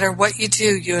 No matter what you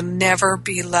do, you'll never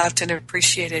be loved and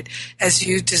appreciated as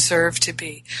you deserve to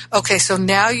be. Okay, so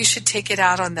now you should take it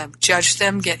out on them. Judge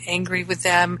them, get angry with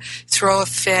them, throw a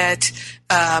fit,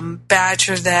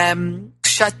 badger them,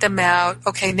 shut them out.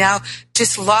 Okay, now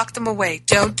just lock them away.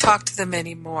 Don't talk to them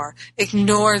anymore.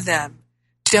 Ignore them.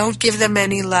 Don't give them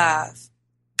any love.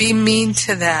 Be mean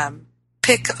to them.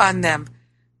 Pick on them.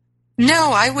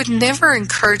 No, I would never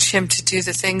encourage him to do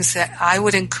the things that I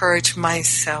would encourage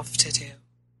myself to do.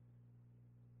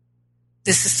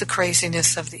 This is the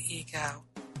craziness of the ego.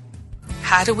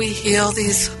 How do we heal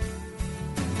these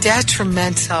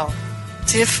detrimental,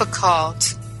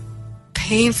 difficult,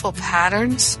 painful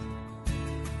patterns?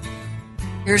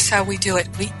 Here's how we do it.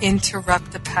 We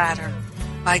interrupt the pattern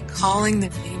by calling the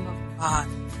name of God.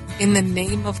 In the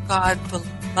name of God,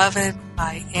 beloved,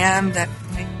 I am that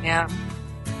I am.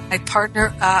 I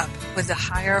partner up with the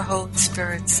higher Holy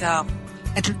Spirit self,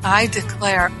 and I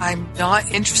declare I'm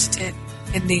not interested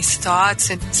in these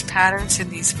thoughts and these patterns and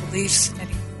these beliefs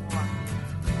anymore.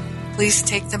 Please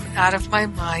take them out of my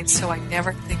mind so I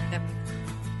never think them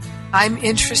again. I'm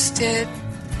interested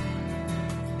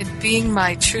in being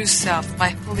my true self, my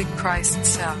holy Christ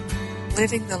self,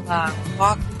 living the love,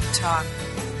 walking the talk.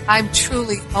 I'm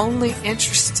truly only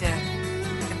interested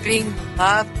in being the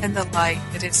love and the light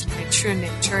that is my true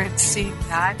nature, and seeing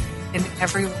that in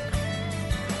everyone.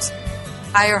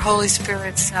 Higher Holy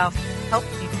Spirit self, help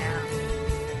me now.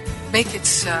 Make it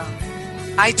so.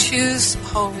 I choose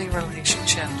holy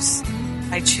relationships.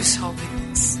 I choose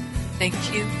holiness. Thank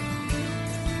you.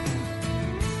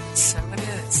 So it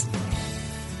is.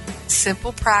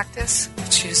 Simple practice of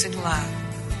choosing love.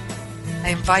 I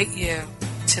invite you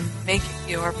to make it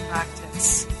your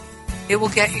practice. It will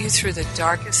get you through the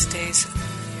darkest days of the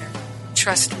year.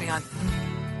 Trust me on that.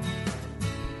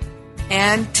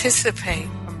 Anticipate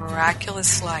a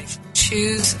miraculous life.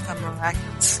 Choose a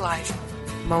miraculous life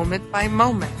moment by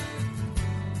moment.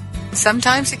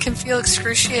 Sometimes it can feel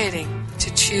excruciating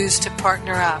to choose to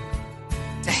partner up,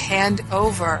 to hand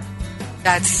over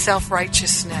that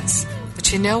self-righteousness.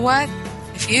 But you know what?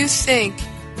 If you think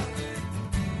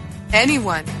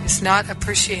anyone is not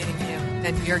appreciating you,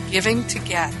 then you're giving to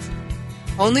get.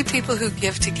 Only people who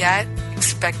give to get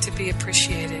expect to be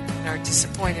appreciated and are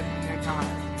disappointed when they're not.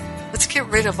 Let's get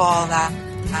rid of all that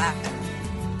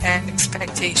and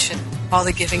expectation, all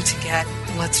the giving to get,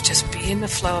 and let's just be in the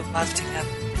flow of love together.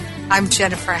 I'm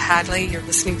Jennifer Hadley. You're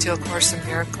listening to A Course in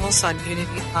Miracles on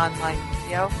Unity Online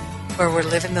Radio, where we're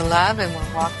living the love and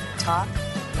we're walking the talk.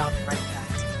 And I'll be right back.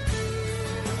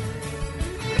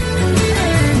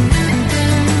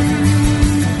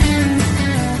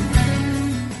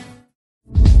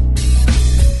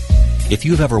 If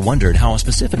you've ever wondered how a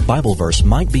specific Bible verse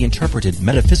might be interpreted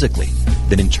metaphysically,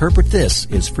 then Interpret This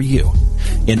is for you.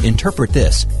 In Interpret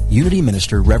This, Unity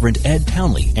Minister Reverend Ed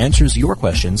Townley answers your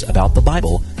questions about the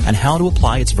Bible and how to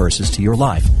apply its verses to your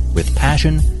life with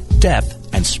passion,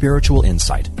 depth, and spiritual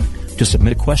insight. To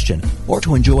submit a question or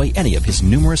to enjoy any of his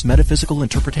numerous metaphysical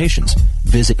interpretations,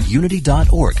 visit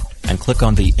unity.org and click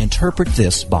on the Interpret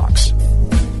This box.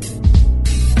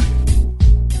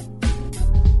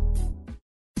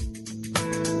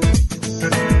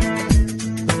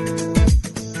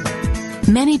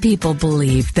 Many people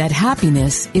believe that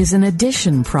happiness is an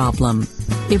addition problem.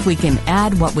 If we can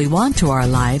add what we want to our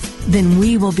life, then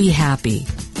we will be happy.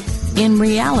 In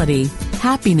reality,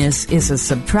 happiness is a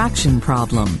subtraction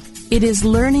problem. It is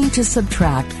learning to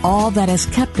subtract all that has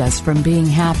kept us from being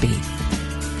happy.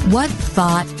 What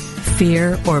thought,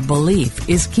 fear, or belief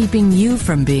is keeping you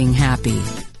from being happy?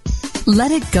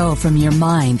 Let it go from your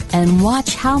mind and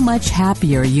watch how much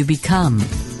happier you become.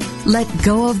 Let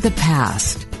go of the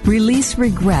past. Release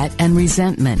regret and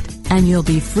resentment, and you'll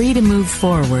be free to move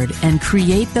forward and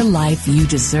create the life you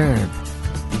deserve.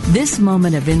 This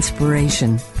moment of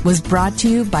inspiration was brought to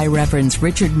you by Reverends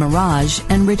Richard Mirage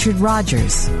and Richard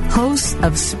Rogers, hosts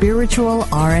of Spiritual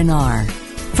R&R.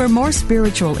 For more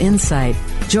spiritual insight,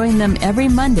 join them every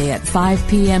Monday at 5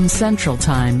 p.m. Central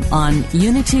Time on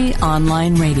Unity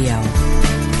Online Radio.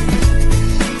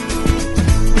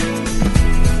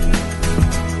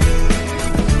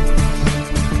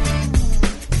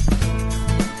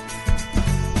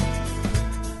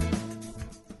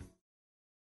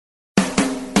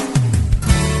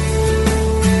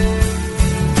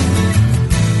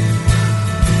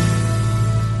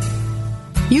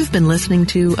 You've been listening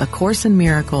to A Course in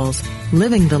Miracles,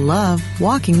 Living the Love,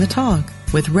 Walking the Talk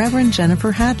with Reverend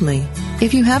Jennifer Hadley.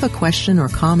 If you have a question or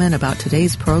comment about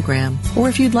today's program, or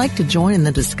if you'd like to join in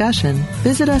the discussion,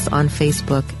 visit us on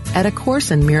Facebook at A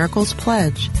Course in Miracles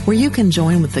Pledge, where you can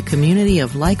join with the community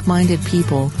of like-minded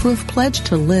people who have pledged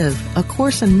to live A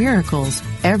Course in Miracles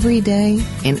every day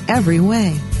in every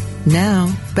way.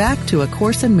 Now, back to A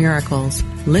Course in Miracles,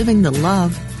 Living the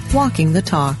Love, Walking the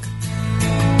Talk.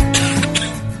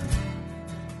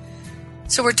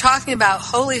 So we're talking about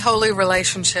holy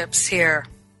relationships here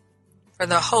for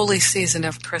the holy season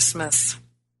of Christmas.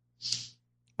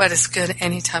 But it's good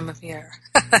any time of year.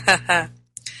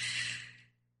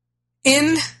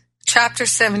 In Chapter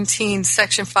 17,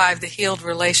 Section 5, The Healed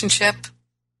Relationship,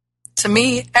 to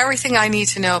me, everything I need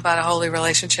to know about a holy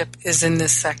relationship is in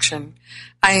this section.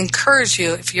 I encourage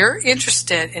you, if you're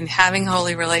interested in having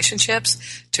holy relationships,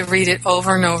 to read it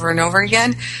over and over and over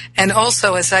again. And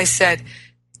also, as I said,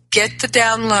 get the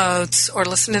downloads or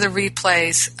listen to the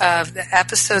replays of the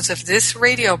episodes of this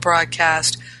radio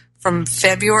broadcast from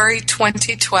February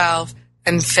 2012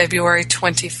 and February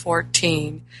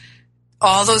 2014.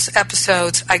 All those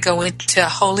episodes, I go into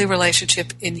holy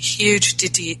relationship in huge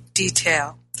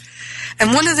detail.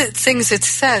 And one of the things it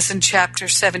says in Chapter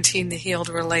 17, The Healed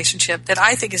Relationship, that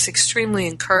I think is extremely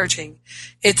encouraging,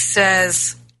 it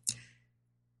says,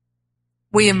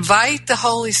 we invite the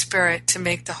Holy Spirit to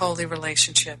make the holy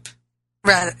relationship,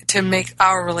 rather, to make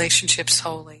our relationships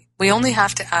holy. We only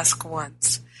have to ask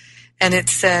once. And it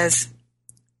says,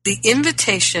 the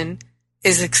invitation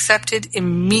is accepted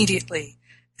immediately,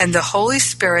 and the Holy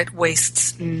Spirit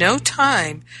wastes no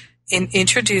time in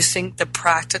introducing the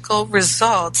practical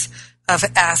results of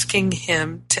asking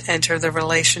Him to enter the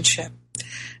relationship.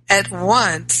 at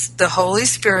once the Holy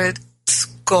Spirit's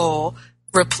goal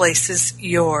replaces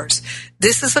yours.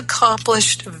 This is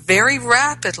accomplished very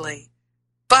rapidly,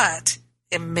 but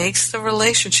it makes the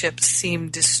relationship seem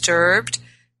disturbed,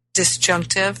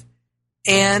 disjunctive,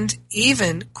 and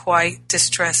even quite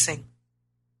distressing.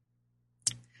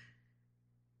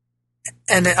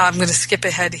 And I'm going to skip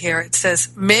ahead here. It says,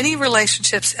 many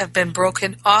relationships have been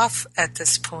broken off at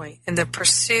this point in the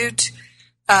pursuit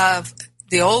of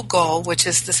the old goal, which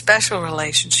is the special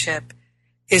relationship,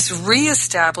 is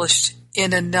reestablished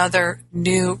in another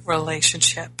new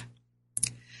relationship.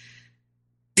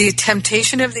 The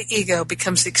temptation of the ego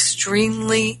becomes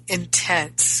extremely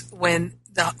intense when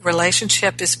the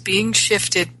relationship is being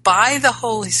shifted by the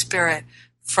Holy Spirit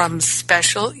from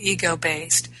special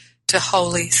ego-based to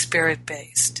Holy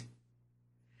Spirit-based.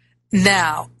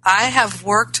 Now, I have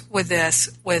worked with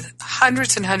this with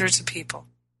hundreds and hundreds of people.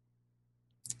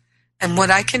 And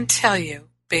what I can tell you,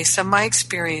 based on my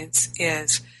experience,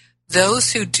 is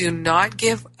those who do not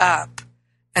give up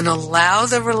and allow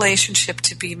the relationship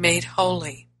to be made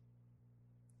holy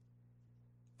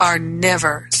are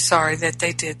never sorry that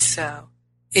they did so.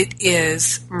 It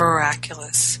is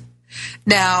miraculous.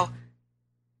 Now,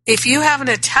 if you have an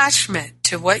attachment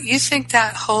to what you think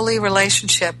that holy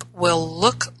relationship will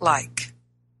look like,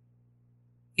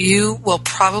 you will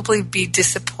probably be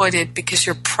disappointed because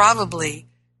you're probably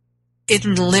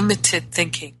in limited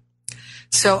thinking.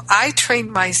 So I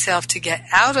trained myself to get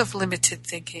out of limited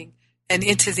thinking and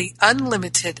into the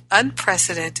unlimited,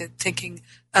 unprecedented thinking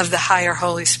of the higher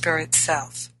Holy Spirit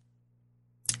self.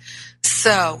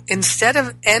 So instead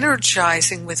of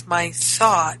energizing with my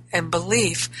thought and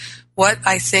belief what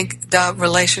I think the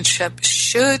relationship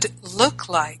should look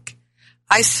like,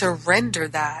 I surrender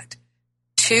that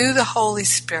to the Holy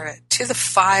Spirit, to the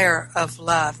fire of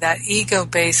love, that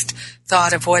ego-based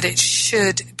thought of what it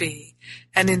should be.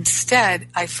 And instead,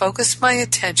 I focus my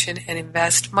attention and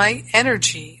invest my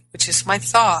energy, which is my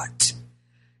thought,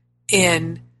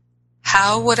 in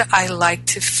how would I like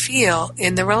to feel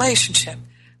in the relationship.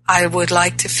 I would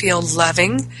like to feel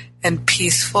loving and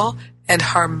peaceful and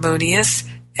harmonious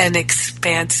and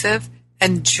expansive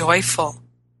and joyful.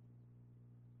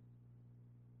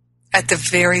 At the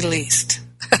very least.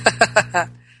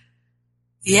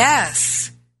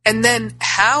 Yes. And then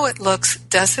how it looks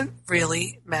doesn't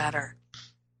really matter.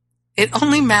 It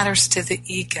only matters to the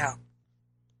ego.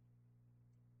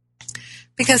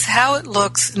 Because how it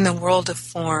looks in the world of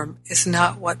form is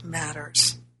not what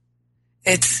matters.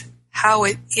 It's how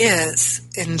it is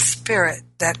in spirit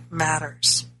that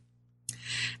matters.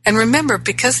 And remember,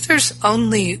 because there's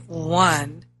only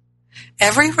one,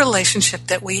 every relationship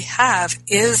that we have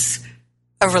is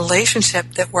a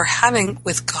relationship that we're having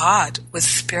with God, with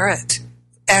Spirit,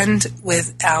 and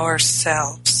with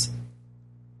ourselves.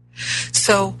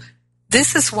 So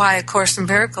this is why A Course in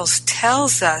Miracles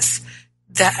tells us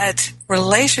that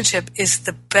relationship is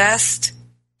the best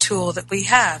tool that we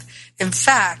have. In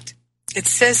fact, it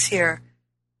says here,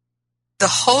 the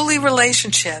holy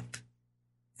relationship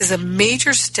is a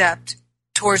major step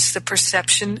towards the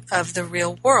perception of the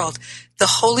real world. The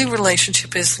holy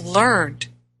relationship is learned.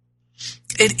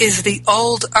 It is the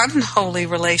old unholy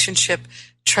relationship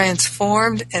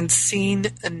transformed and seen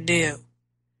anew.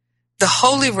 The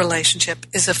holy relationship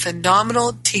is a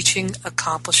phenomenal teaching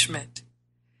accomplishment.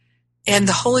 And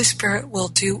the Holy Spirit will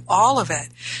do all of it.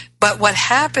 But what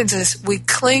happens is we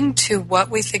cling to what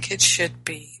we think it should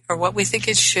be or what we think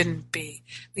it shouldn't be.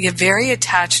 We get very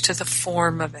attached to the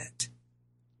form of it.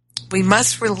 We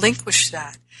must relinquish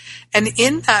that. And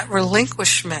in that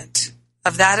relinquishment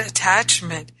of that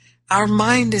attachment, our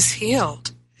mind is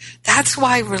healed. That's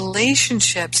why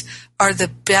relationships are the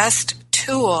best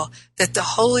tool that the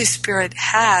Holy Spirit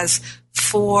has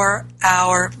for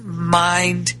our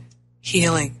mind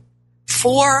healing,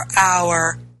 for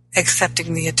our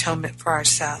accepting the atonement for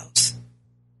ourselves.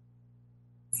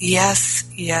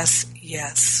 Yes, yes,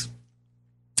 yes.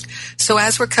 So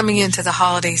as we're coming into the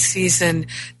holiday season,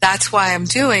 that's why I'm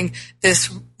doing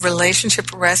this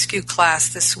relationship rescue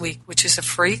class this week, which is a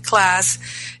free class.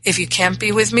 If you can't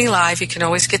be with me live, you can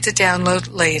always get the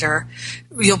download later.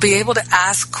 You'll be able to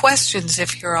ask questions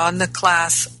if you're on the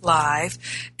class live,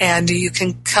 and you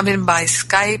can come in by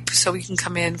Skype, so we can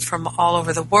come in from all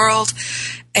over the world.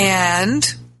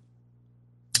 And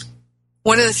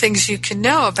one of the things you can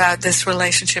know about this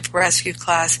relationship rescue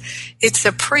class, it's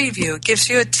a preview. It gives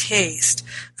you a taste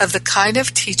of the kind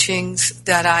of teachings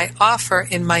that I offer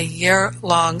in my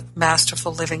year-long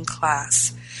Masterful Living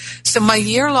class. So my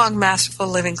year-long Masterful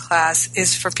Living class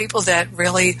is for people that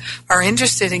really are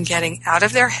interested in getting out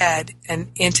of their head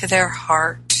and into their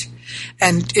heart.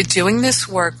 and doing this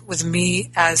work with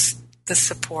me as the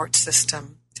support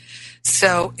system.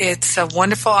 So it's a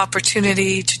wonderful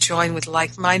opportunity to join with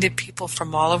like-minded people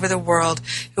from all over the world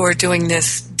who are doing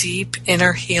this deep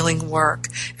inner healing work.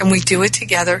 And we do it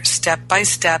together step by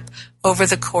step over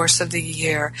the course of the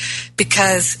year,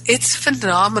 because it's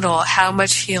phenomenal how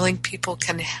much healing people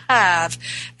can have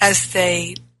as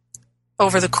they,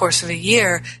 over the course of a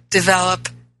year, develop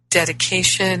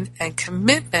dedication and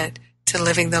commitment to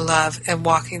living the love and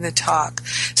walking the talk,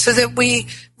 so that we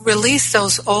release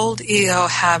those old ego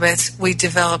habits, we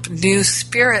develop new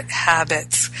spirit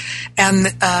habits. And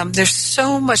there's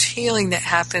so much healing that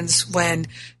happens when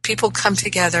people come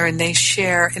together and they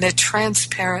share in a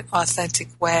transparent, authentic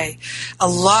way. A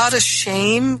lot of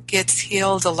shame gets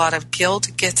healed, a lot of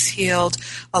guilt gets healed,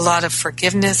 a lot of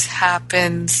forgiveness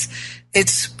happens.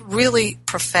 It's really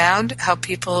profound how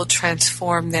people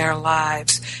transform their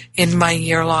lives in my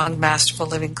year-long Masterful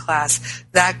Living class.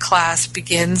 That class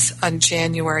begins on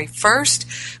January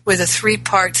 1st with a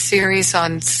 3-part series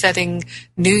on setting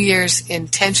New Year's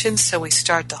intentions. So we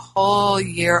start the whole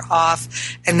year off,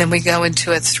 and then we go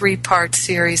into a 3-part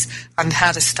series on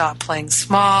how to stop playing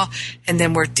small, and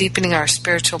then we're deepening our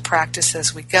spiritual practice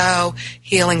as we go,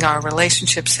 healing our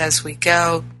relationships as we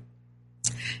go.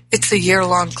 It's a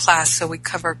year-long class, so we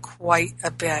cover quite a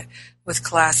bit with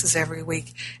classes every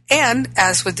week. And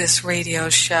as with this radio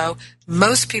show,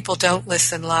 most people don't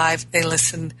listen live. They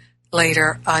listen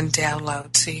later on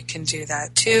download. So you can do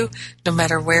that too, no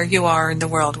matter where you are in the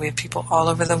world. We have people all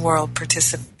over the world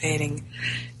participating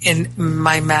in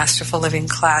my Masterful Living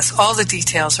class. All the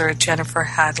details are at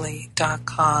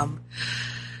jenniferhadley.com.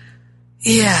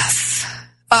 Yes.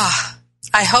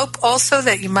 I hope also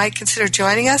that you might consider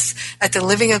joining us at the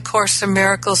Living A Course in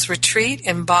Miracles retreat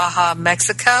in Baja,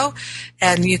 Mexico.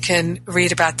 And you can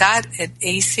read about that at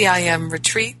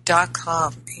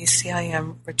acimretreat.com,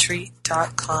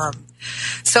 acimretreat.com.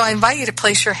 So I invite you to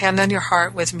place your hand on your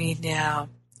heart with me now.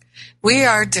 We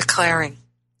are declaring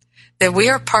that we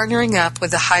are partnering up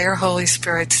with the higher Holy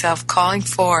Spirit self, calling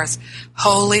forth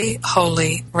holy,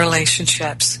 holy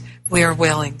relationships. We are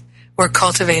willing. We're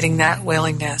cultivating that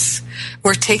willingness.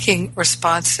 We're taking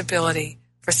responsibility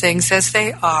for things as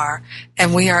they are,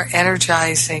 and we are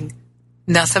energizing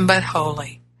nothing but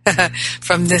holy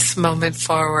from this moment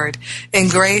forward. In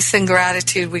grace and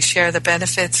gratitude, we share the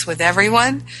benefits with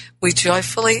everyone. We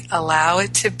joyfully allow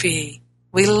it to be.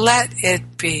 We let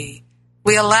it be.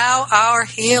 We allow our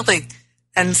healing.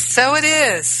 And so it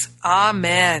is.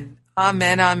 Amen.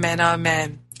 Amen, amen,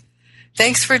 amen.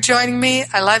 Thanks for joining me.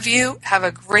 I love you. Have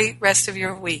a great rest of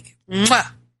your week.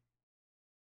 Mwah.